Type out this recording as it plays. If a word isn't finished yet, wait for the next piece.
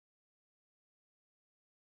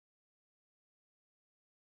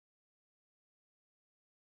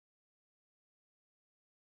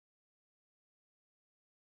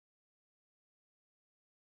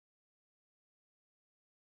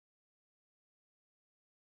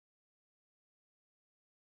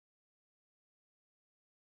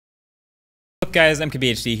What's up guys,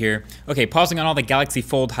 MKBHD here. Okay, pausing on all the Galaxy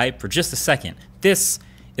Fold hype for just a second. This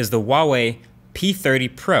is the Huawei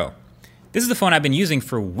P30 Pro. This is the phone I've been using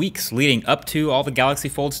for weeks leading up to all the Galaxy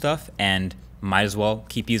Fold stuff and might as well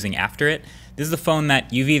keep using after it. This is the phone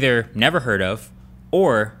that you've either never heard of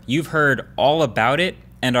or you've heard all about it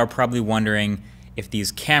and are probably wondering if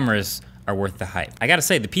these cameras are worth the hype. I gotta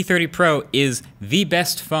say, the P30 Pro is the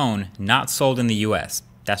best phone not sold in the US.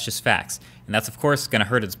 That's just facts. And that's of course gonna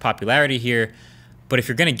hurt its popularity here, but if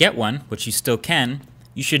you're gonna get one, which you still can,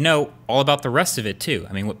 you should know all about the rest of it too.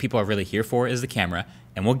 I mean, what people are really here for is the camera,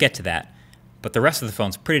 and we'll get to that, but the rest of the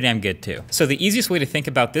phone's pretty damn good too. So the easiest way to think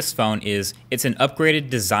about this phone is it's an upgraded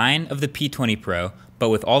design of the P20 Pro, but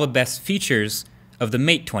with all the best features of the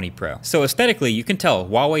Mate 20 Pro. So aesthetically, you can tell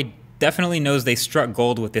Huawei definitely knows they struck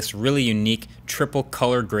gold with this really unique triple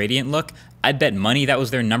color gradient look. I'd bet money that was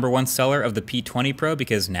their #1 seller of the P20 Pro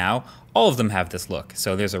because now all of them have this look.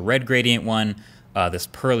 So there's a red gradient one, this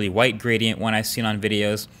pearly white gradient one I've seen on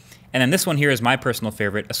videos, and then this one here is my personal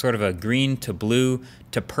favorite, a sort of a green to blue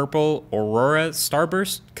to purple aurora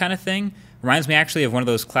starburst kind of thing. Reminds me actually of one of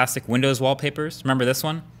those classic Windows wallpapers. Remember this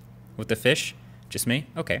one with the fish? Just me?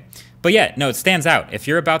 Okay. But yeah, no, it stands out. If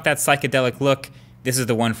you're about that psychedelic look, this is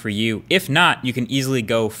the one for you. If not, you can easily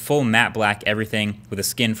go full matte black everything with a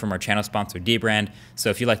skin from our channel sponsor Dbrand.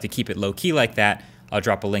 So if you like to keep it low key like that, I'll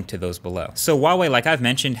drop a link to those below. So Huawei, like I've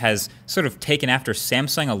mentioned, has sort of taken after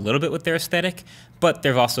Samsung a little bit with their aesthetic, but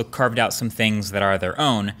they've also carved out some things that are their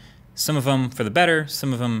own. Some of them for the better,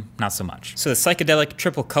 some of them not so much. So the psychedelic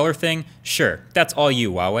triple color thing, sure, that's all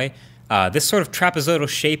you, Huawei. This sort of trapezoidal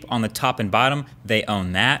shape on the top and bottom, they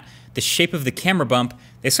own that. The shape of the camera bump,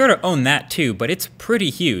 they sort of own that too, but it's pretty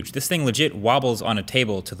huge. This thing legit wobbles on a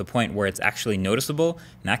table to the point where it's actually noticeable,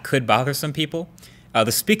 and that could bother some people.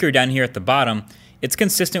 The speaker down here at the bottom, it's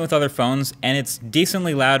consistent with other phones, and it's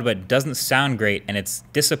decently loud but doesn't sound great, and it's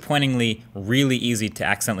disappointingly really easy to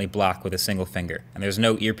accidentally block with a single finger, and there's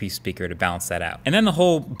no earpiece speaker to balance that out. And then the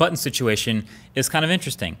whole button situation is kind of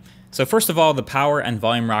interesting. So first of all, the power and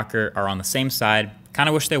volume rocker are on the same side. Kind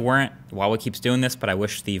of wish they weren't. Huawei keeps doing this, but I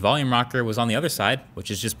wish the volume rocker was on the other side, which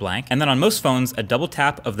is just blank. And then on most phones, a double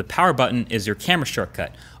tap of the power button is your camera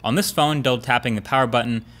shortcut. On this phone, double tapping the power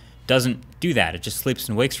button doesn't do that. It just sleeps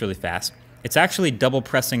and wakes really fast. It's actually double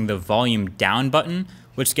pressing the volume down button,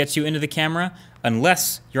 which gets you into the camera,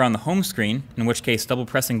 unless you're on the home screen, in which case double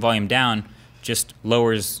pressing volume down just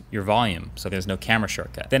lowers your volume, so there's no camera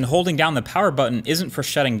shortcut. Then holding down the power button isn't for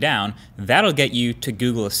shutting down, that'll get you to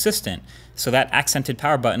Google Assistant. So that accented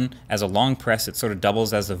power button, as a long press, it sort of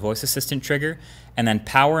doubles as a voice assistant trigger, and then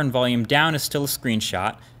power and volume down is still a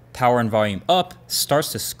screenshot, power and volume up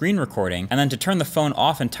starts to screen recording, and then to turn the phone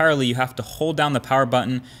off entirely, you have to hold down the power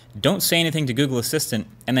button, don't say anything to Google Assistant,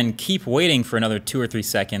 and then keep waiting for another 2 or 3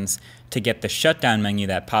 seconds to get the shutdown menu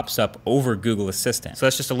that pops up over Google Assistant. So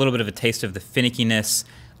that's just a little bit of a taste of the finickiness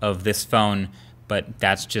of this phone, but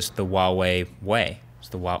that's just the Huawei way. It's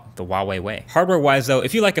the Huawei way. Hardware-wise though,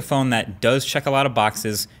 if you like a phone that does check a lot of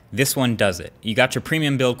boxes, this one does it. You got your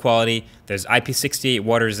premium build quality, there's IP68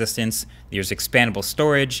 water resistance, there's expandable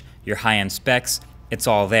storage, your high-end specs, it's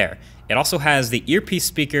all there. It also has the earpiece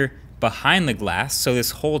speaker behind the glass, so this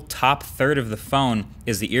whole top third of the phone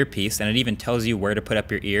is the earpiece, and it even tells you where to put up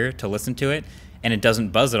your ear to listen to it, and it doesn't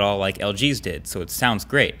buzz at all like LG's did, so it sounds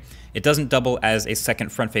great. It doesn't double as a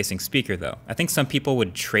second front-facing speaker though. I think some people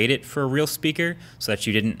would trade it for a real speaker so that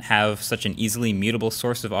you didn't have such an easily mutable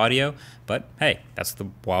source of audio, but hey, that's the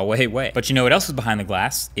Huawei way. But you know what else is behind the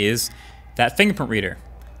glass is that fingerprint reader.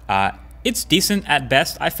 It's decent at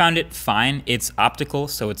best. I found it fine. It's optical,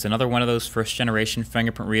 so it's another one of those first-generation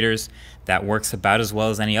fingerprint readers that works about as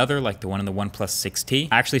well as any other, like the one in the OnePlus 6T.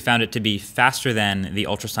 I actually found it to be faster than the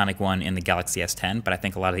ultrasonic one in the Galaxy S10, but I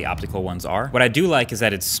think a lot of the optical ones are. What I do like is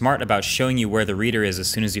that it's smart about showing you where the reader is as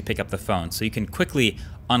soon as you pick up the phone, so you can quickly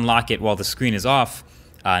unlock it while the screen is off,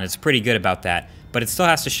 and it's pretty good about that, but it still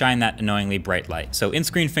has to shine that annoyingly bright light. So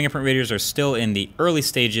in-screen fingerprint readers are still in the early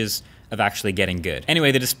stages of actually getting good.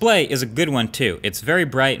 Anyway, the display is a good one too. It's very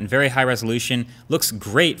bright and very high resolution, looks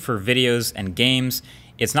great for videos and games.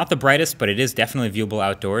 It's not the brightest, but it is definitely viewable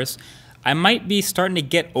outdoors. I might be starting to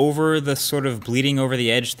get over the sort of bleeding over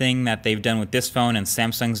the edge thing that they've done with this phone and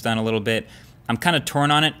Samsung's done a little bit. I'm kind of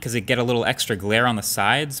torn on it because it get a little extra glare on the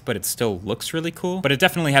sides, but it still looks really cool. But it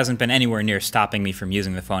definitely hasn't been anywhere near stopping me from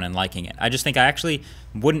using the phone and liking it. I just think I actually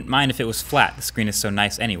wouldn't mind if it was flat. The screen is so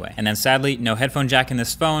nice anyway. And then sadly, no headphone jack in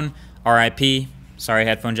this phone. RIP, sorry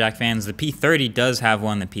headphone jack fans. The P30 does have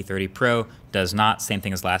one, the P30 Pro does not, same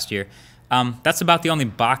thing as last year. That's about the only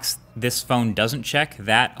box this phone doesn't check,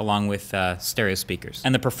 that along with stereo speakers.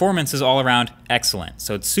 And the performance is all around excellent.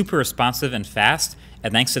 So it's super responsive and fast.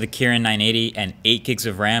 And thanks to the Kirin 980 and 8 gigs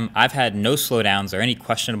of RAM, I've had no slowdowns or any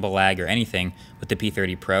questionable lag or anything with the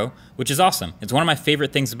P30 Pro, which is awesome. It's one of my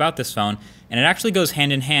favorite things about this phone, and it actually goes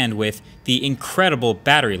hand in hand with the incredible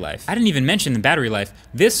battery life. I didn't even mention the battery life.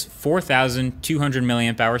 This 4,200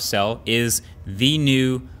 milliamp hour cell is the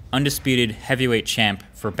new undisputed heavyweight champ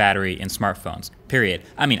for battery in smartphones, period.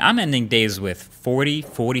 I mean, I'm ending days with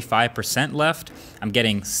 45% left. I'm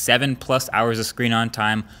getting 7+ hours of screen on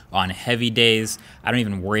time on heavy days. I don't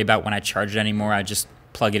even worry about when I charge it anymore. I just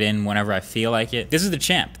plug it in whenever I feel like it. This is the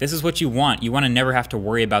champ. This is what you want. You want to never have to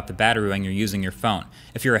worry about the battery when you're using your phone.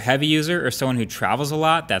 If you're a heavy user or someone who travels a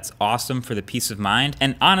lot, that's awesome for the peace of mind.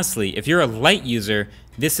 And honestly, if you're a light user,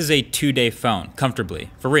 this is a 2-day phone,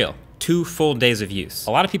 comfortably, for real. 2 full days of use.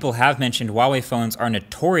 A lot of people have mentioned Huawei phones are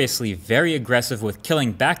notoriously very aggressive with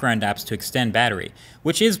killing background apps to extend battery,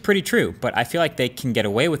 which is pretty true, but I feel like they can get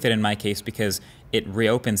away with it in my case because it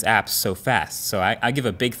reopens apps so fast. So I give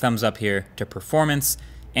a big thumbs up here to performance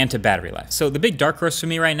and to battery life. So the big dark horse for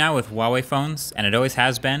me right now with Huawei phones, and it always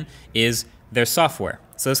has been, is their software.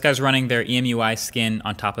 So this guy's running their EMUI skin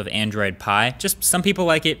on top of Android Pie. Just some people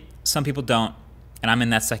like it, some people don't. And I'm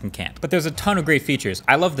in that second camp. But there's a ton of great features.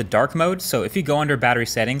 I love the dark mode, so if you go under battery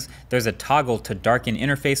settings, there's a toggle to darken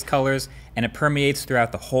interface colors, and it permeates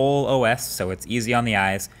throughout the whole OS, so it's easy on the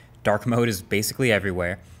eyes. Dark mode is basically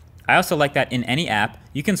everywhere. I also like that in any app,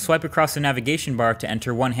 you can swipe across the navigation bar to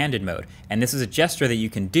enter one-handed mode, and this is a gesture that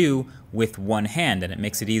you can do with one hand, and it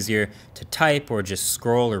makes it easier to type or just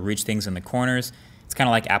scroll or reach things in the corners. It's kind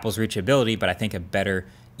of like Apple's reachability, but I think a better,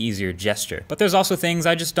 easier gesture. But there's also things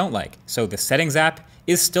I just don't like. So the settings app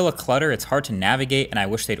is still a clutter. It's hard to navigate, and I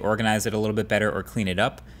wish they'd organize it a little bit better or clean it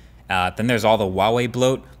up. Then there's all the Huawei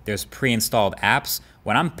bloat. There's pre-installed apps.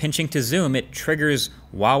 When I'm pinching to zoom, it triggers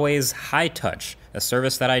Huawei's High Touch, a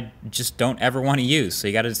service that I just don't ever want to use, so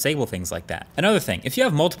you got to disable things like that. Another thing, if you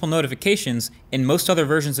have multiple notifications, in most other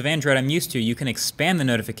versions of Android I'm used to, you can expand the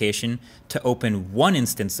notification to open one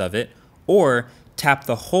instance of it, or tap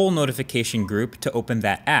the whole notification group to open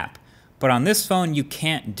that app. But on this phone, you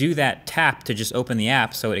can't do that tap to just open the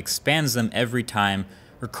app, so it expands them every time,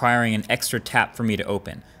 requiring an extra tap for me to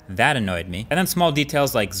open. That annoyed me. And then small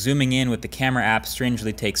details like zooming in with the camera app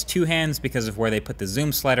strangely takes 2 hands because of where they put the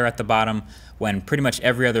zoom slider at the bottom, when pretty much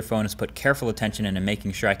every other phone has put careful attention into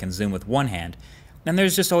making sure I can zoom with one hand. And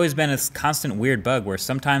there's just always been this constant weird bug where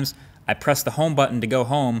sometimes I press the home button to go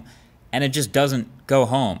home, and it just doesn't go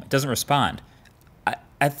home. It doesn't respond.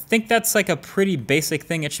 I think that's like a pretty basic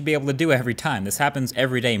thing it should be able to do every time. This happens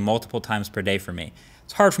every day, multiple times per day for me.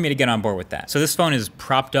 It's hard for me to get on board with that. So this phone is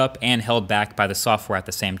propped up and held back by the software at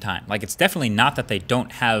the same time. Like, it's definitely not that they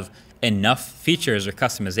don't have enough features or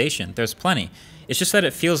customization. There's plenty. It's just that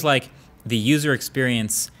it feels like the user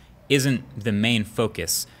experience isn't the main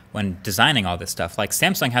focus when designing all this stuff. Like,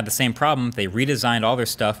 Samsung had the same problem. They redesigned all their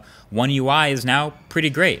stuff. One UI is now pretty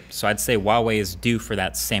great. So I'd say Huawei is due for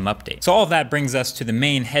that same update. So all of that brings us to the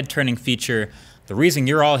main head-turning feature, the reason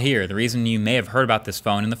you're all here, the reason you may have heard about this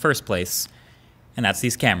phone in the first place, and that's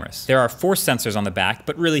these cameras. There are 4 sensors on the back,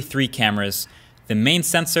 but really 3 cameras. The main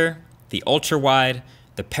sensor, the ultra-wide,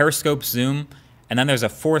 the periscope zoom, and then there's a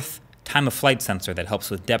 4th time-of-flight sensor that helps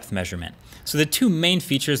with depth measurement. So the 2 main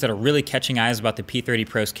features that are really catching eyes about the P30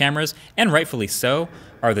 Pro's cameras, and rightfully so,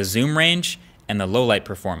 are the zoom range and the low light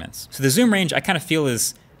performance. So the zoom range I kind of feel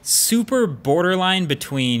is super borderline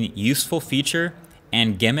between useful feature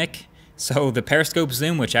and gimmick. So the periscope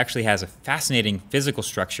zoom, which actually has a fascinating physical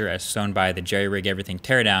structure as shown by the jerry-rig everything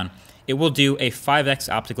teardown, it will do a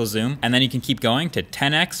 5x optical zoom, and then you can keep going to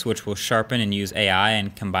 10x, which will sharpen and use AI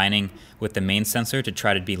and combining with the main sensor to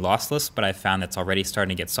try to be lossless, but I've found that's already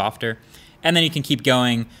starting to get softer. And then you can keep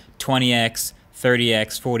going 20x,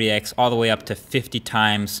 30x, 40x, all the way up to 50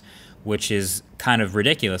 times, which is kind of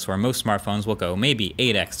ridiculous, where most smartphones will go maybe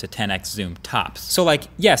 8x to 10x zoom tops. So like,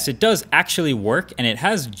 yes, it does actually work, and it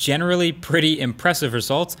has generally pretty impressive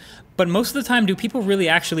results, but most of the time, do people really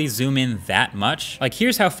actually zoom in that much? Like,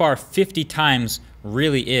 here's how far 50 times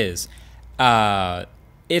really is.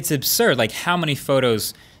 It's absurd. Like, how many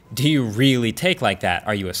photos do you really take like that?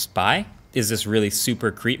 Are you a spy? Is this really super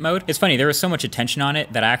creep mode? It's funny, there was so much attention on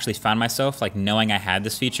it that I actually found myself, like, knowing I had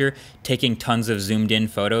this feature, taking tons of zoomed in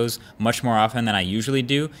photos much more often than I usually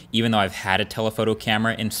do, even though I've had a telephoto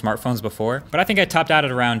camera in smartphones before. But I think I topped out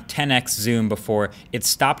at around 10x zoom before it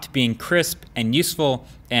stopped being crisp and useful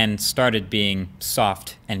and started being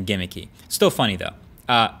soft and gimmicky. Still funny though.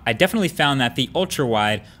 I definitely found that the ultra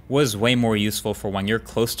wide was way more useful for when you're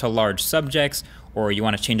close to large subjects, or you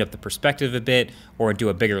want to change up the perspective a bit, or do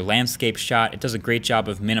a bigger landscape shot. It does a great job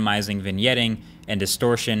of minimizing vignetting and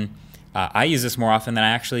distortion. I use this more often than I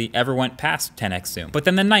actually ever went past 10x zoom. But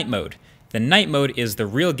then the night mode. The night mode is the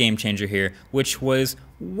real game changer here, which was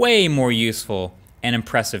way more useful and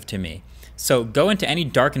impressive to me. So go into any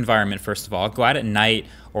dark environment first of all. Go out at night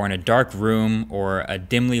or in a dark room or a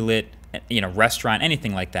dimly lit, restaurant,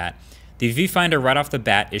 anything like that. The viewfinder right off the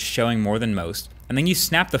bat is showing more than most. And then you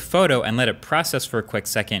snap the photo and let it process for a quick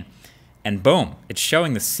second, and boom, it's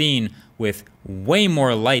showing the scene with way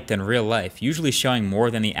more light than real life, usually showing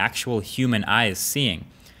more than the actual human eye is seeing.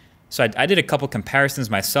 So I did a couple comparisons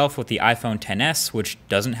myself with the iPhone XS, which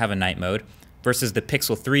doesn't have a night mode, versus the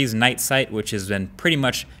Pixel 3's night sight, which has been pretty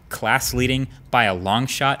much class leading by a long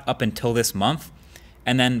shot up until this month,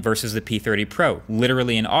 and then versus the P30 Pro,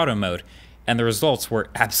 literally in auto mode, and the results were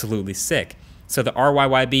absolutely sick. So the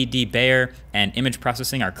RYYB debayer and image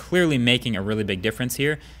processing are clearly making a really big difference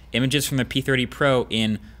here. Images from the P30 Pro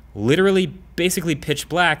in literally basically pitch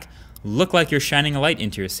black look like you're shining a light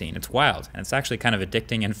into your scene. It's wild, and it's actually kind of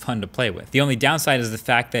addicting and fun to play with. The only downside is the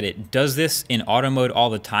fact that it does this in auto mode all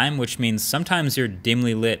the time, which means sometimes your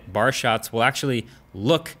dimly lit bar shots will actually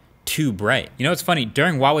look too bright. You know, it's funny,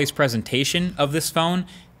 during Huawei's presentation of this phone,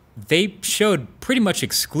 they showed pretty much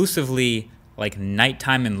exclusively like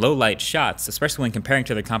nighttime and low light shots, especially when comparing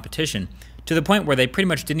to their competition, to the point where they pretty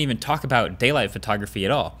much didn't even talk about daylight photography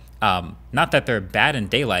at all. Not that they're bad in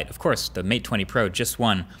daylight. Of course, the Mate 20 Pro just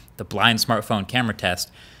won the blind smartphone camera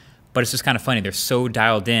test, but it's just kind of funny. They're so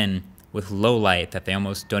dialed in with low light that they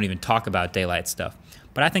almost don't even talk about daylight stuff.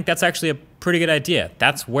 But I think that's actually a pretty good idea.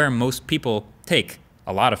 That's where most people take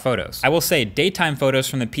a lot of photos. I will say daytime photos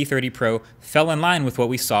from the P30 Pro fell in line with what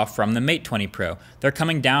we saw from the Mate 20 Pro. They're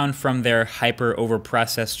coming down from their hyper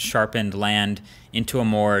overprocessed sharpened land into a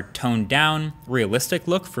more toned down, realistic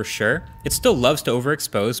look for sure. It still loves to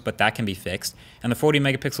overexpose, but that can be fixed. And the 40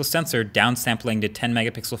 megapixel sensor downsampling to 10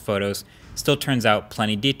 megapixel photos still turns out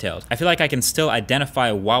plenty detailed. I feel like I can still identify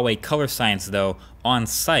Huawei color science though on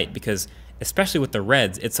site, because especially with the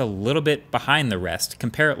reds, it's a little bit behind the rest.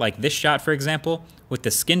 Compare it like this shot, for example, with the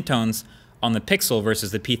skin tones on the Pixel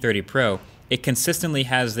versus the P30 Pro. It consistently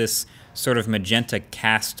has this sort of magenta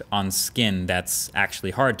cast on skin that's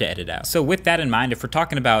actually hard to edit out. So with that in mind, if we're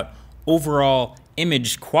talking about overall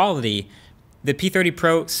image quality, the P30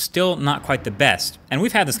 Pro still not quite the best. And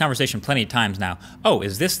we've had this conversation plenty of times now. Oh,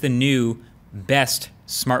 is this the new best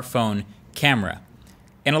smartphone camera?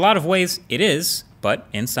 In a lot of ways, it is, but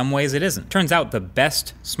in some ways it isn't. Turns out the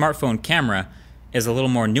best smartphone camera is a little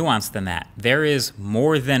more nuanced than that. There is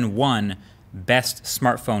more than one best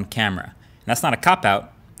smartphone camera. And that's not a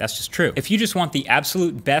cop-out, that's just true. If you just want the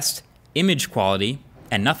absolute best image quality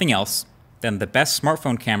and nothing else, then the best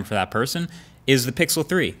smartphone camera for that person is the Pixel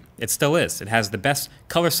 3. It still is. It has the best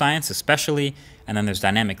color science especially, and then there's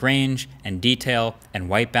dynamic range and detail and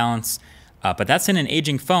white balance. But that's in an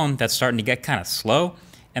aging phone that's starting to get kind of slow,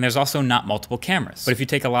 and there's also not multiple cameras. But if you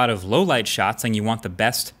take a lot of low light shots and you want the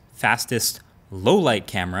best, fastest, low light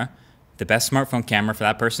camera, the best smartphone camera for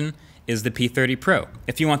that person is the P30 Pro.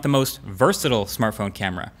 If you want the most versatile smartphone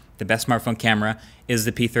camera, the best smartphone camera is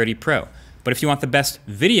the P30 Pro. But if you want the best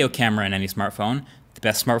video camera in any smartphone, the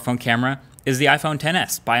best smartphone camera is the iPhone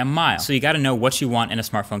XS by a mile. So you gotta know what you want in a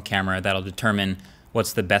smartphone camera. That'll determine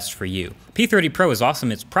what's the best for you. P30 Pro is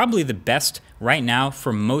awesome. It's probably the best right now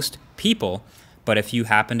for most people. But if you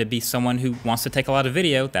happen to be someone who wants to take a lot of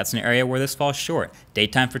video, that's an area where this falls short.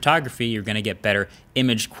 Daytime photography, you're gonna get better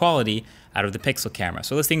image quality out of the Pixel camera.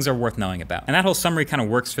 So those things are worth knowing about. And that whole summary kind of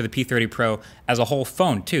works for the P30 Pro as a whole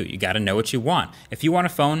phone too. You gotta know what you want. If you want a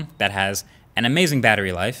phone that has an amazing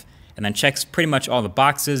battery life and then checks pretty much all the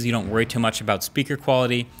boxes, you don't worry too much about speaker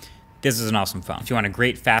quality, this is an awesome phone. If you want a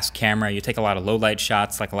great fast camera, you take a lot of low light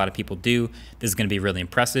shots like a lot of people do, this is gonna be really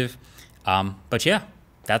impressive. But yeah,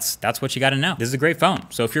 that's what you gotta know. This is a great phone.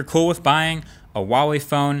 So if you're cool with buying a Huawei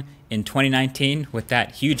phone in 2019 with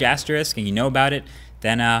that huge asterisk and you know about it,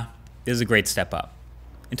 then this is a great step up.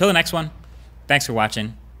 Until the next one, thanks for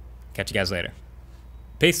watching. Catch you guys later.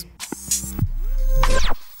 Peace.